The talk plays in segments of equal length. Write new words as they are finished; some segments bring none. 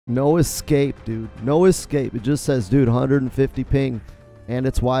No escape, dude. No escape. It just says, dude, 150 ping. And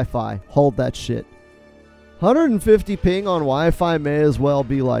it's Wi-Fi. Hold that shit. 150 ping on Wi-Fi may as well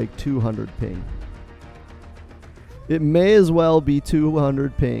be like 200 ping. It may as well be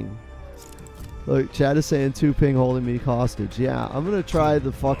 200 ping. Look, chat is saying 2 ping holding me hostage. Yeah, I'm going to try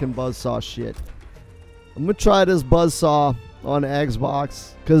the fucking buzzsaw shit. I'm going to try this buzzsaw on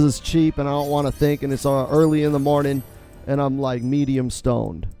Xbox because it's cheap and I don't want to think, and it's early in the morning and I'm like medium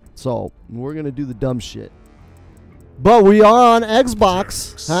stoned. So we're going to do the dumb shit. But we are on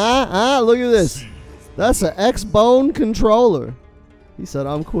Xbox. Huh? Look at this. That's an X-Bone controller. He said,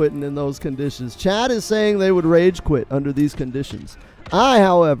 I'm quitting in those conditions. Chad is saying they would rage quit under these conditions. I,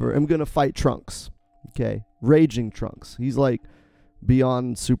 however, am going to fight Trunks. Okay? Raging Trunks. He's like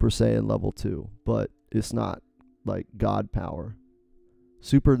beyond Super Saiyan level 2. But it's not like God power.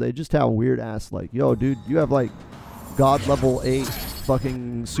 Super, they just have weird ass like, yo, dude, you have like God level 8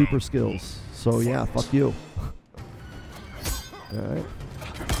 fucking super skills. So yeah, fuck you. Alright.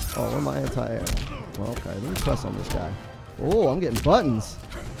 Oh, where am I anti-air? Well, okay, let me press on this guy. Oh, I'm getting buttons.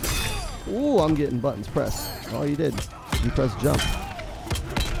 Oh, I'm getting buttons. Press. Oh, you did. You press jump.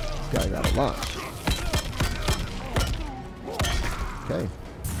 This guy got a launch. Okay.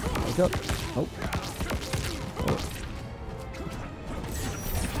 Wake up. Oh.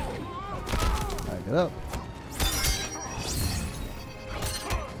 Back it up.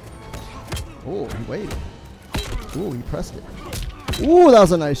 Oh, he waited. Oh, he pressed it. Ooh, that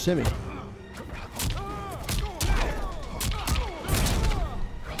was a nice shimmy.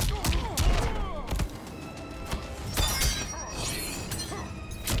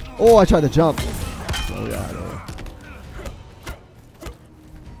 Oh, I tried to jump. Oh, yeah.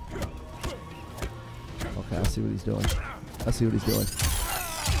 Okay, I see what he's doing. I see what he's doing.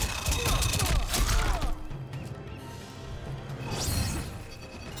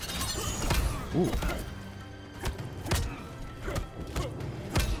 Ooh.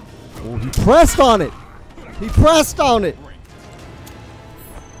 Oh, he pressed on it. He pressed on it.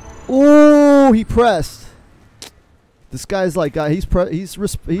 Ooh, he pressed. This guy's like, he's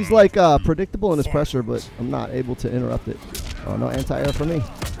like predictable in his pressure, but I'm not able to interrupt it. Oh, no anti-air for me.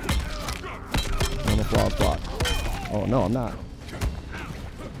 Camouflage block. Oh, no, I'm not.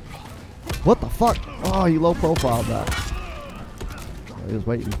 What the fuck? Oh, he low profiled that. Oh, he was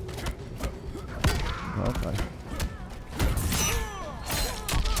waiting. Okay.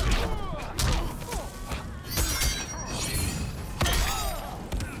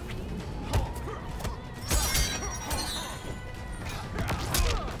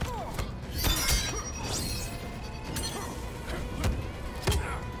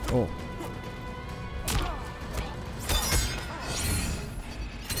 Oh.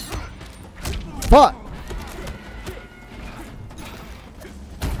 Fuck!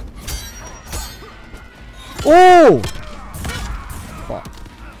 Oh! Fuck.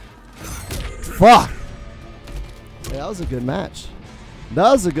 Fuck! Yeah, that was a good match.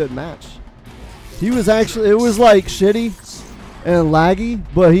 That was a good match. He was actually, it was like shitty and laggy,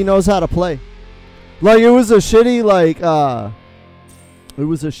 but he knows how to play. Like, it was a shitty, like, it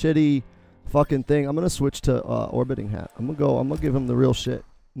was a shitty fucking thing. I'm gonna switch to orbiting hat. I'm gonna give him the real shit.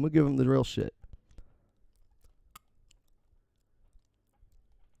 I'm gonna give him the real shit.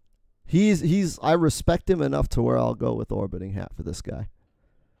 I respect him enough to where I'll go with orbiting hat for this guy.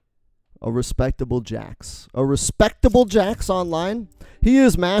 A respectable Jax. A respectable Jax online. He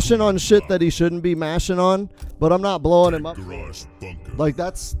is mashing on shit that he shouldn't be mashing on, but I'm not blowing him up. Like,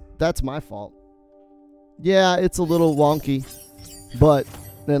 that's my fault. Yeah, it's a little wonky, but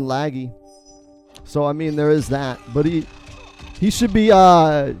then laggy. So I mean, there is that. But he should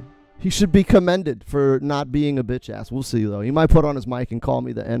be commended for not being a bitch ass. We'll see though. He might put on his mic and call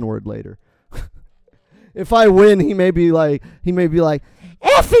me the N-word later. If I win, he may be like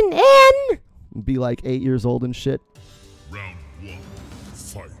F and N. Be like 8 years old and shit. Round 1,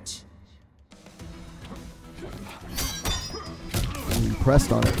 fight. Ooh, he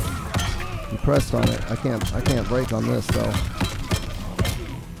pressed on it. He pressed on it. I can't break on this though.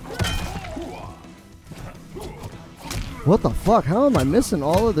 What the fuck? How am I missing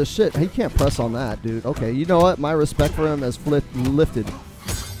all of this shit? He can't press on that, dude. Okay, you know what? My respect for him has lifted.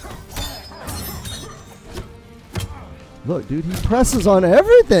 Look, dude, he presses on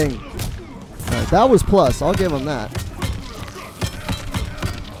everything. All right, that was plus. I'll give him that.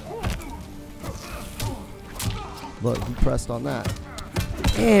 Look, he pressed on that.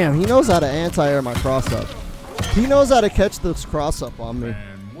 Damn, he knows how to anti-air my cross-up. He knows how to catch this cross-up on me.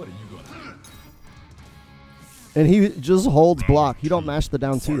 And he just holds block. He don't mash the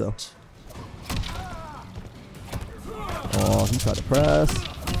down two, though. Oh, he tried to press.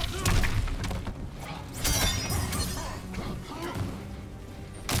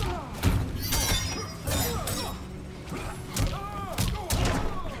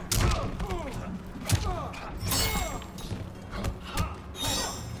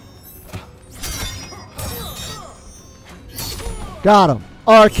 Got him.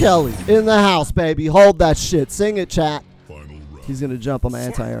 R. Kelly in the house, baby. Hold that shit. Sing it, chat. Final round. He's going to jump on my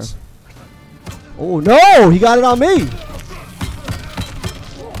anti-air. Oh, no. He got it on me.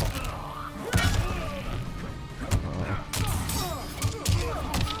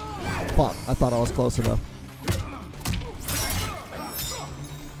 Fuck. I thought I was close enough.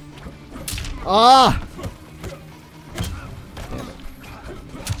 Ah! Damn it.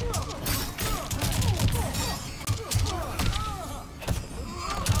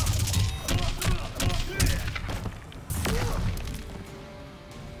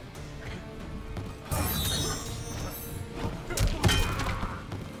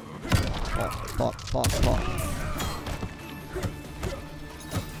 Fuck.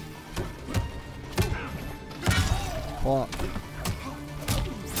 Fuck.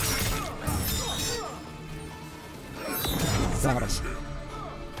 Got him.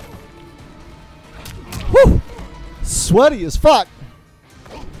 Whew! Sweaty as fuck.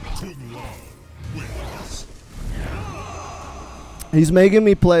 He's making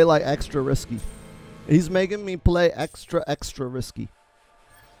me play like extra risky. He's making me play extra risky.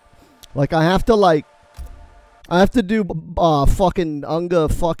 Like I have to do fucking Unga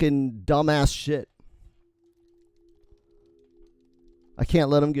fucking dumbass shit. I can't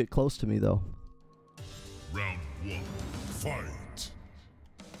let him get close to me though. Round 1. Fight.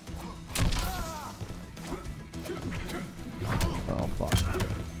 Oh fuck.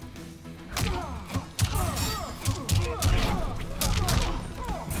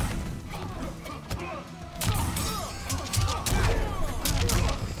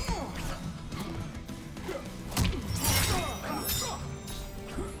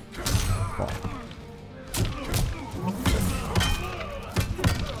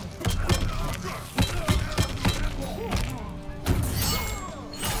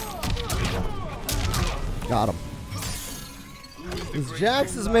 Got him. This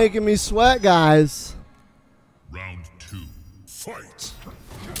Jax is making me sweat, guys. Round 2. Fight.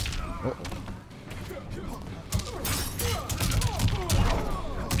 Uh-oh.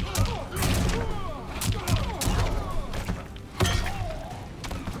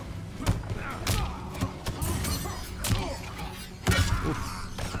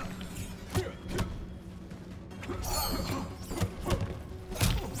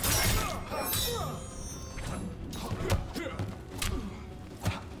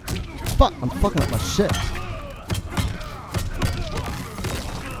 Fuck, I'm fucking up my shit.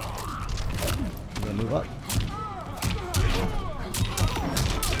 I'm gonna move up.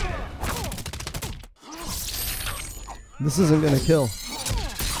 This isn't gonna kill.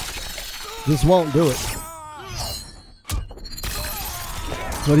 This won't do it.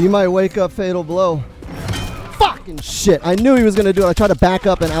 But he might wake up fatal blow. Fucking shit. I knew he was gonna do it. I tried to back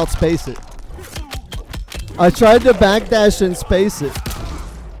up and outspace it. I tried to backdash and space it.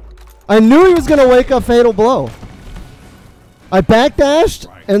 I knew he was going to wake up fatal blow. I backdashed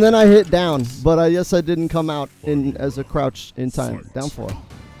and then I hit down, but I guess I didn't come out in as a crouch in time. Down 4.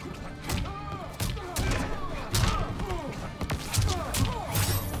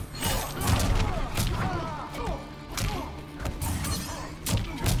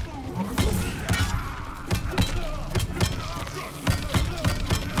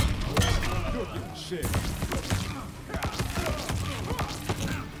 Shit.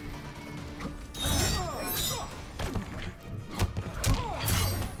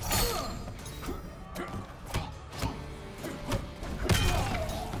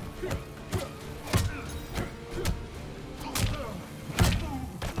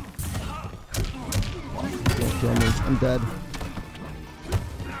 Kill me. I'm dead.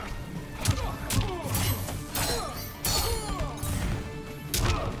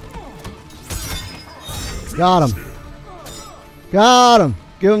 Got him. Got him.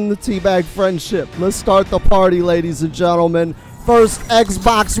 Give him the teabag friendship. Let's start the party, ladies and gentlemen. First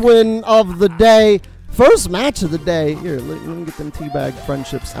Xbox win of the day. First match of the day. Here, let me get them teabag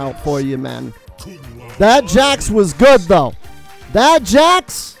friendships out for you, man. That Jax was good, though. That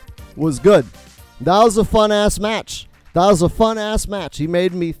Jax was good. That was a fun-ass match. That was a fun-ass match. He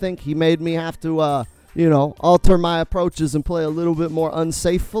made me think. He made me have to, you know, alter my approaches and play a little bit more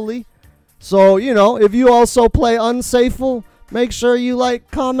unsafely. So, you know, if you also play unsafeful, make sure you like,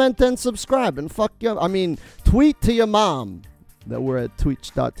 comment, and subscribe. And fuck you. I mean, tweet to your mom that we're at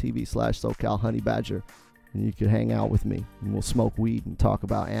twitch.tv/SoCalHoneyBadger. And you can hang out with me. And we'll smoke weed and talk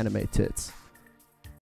about anime tits.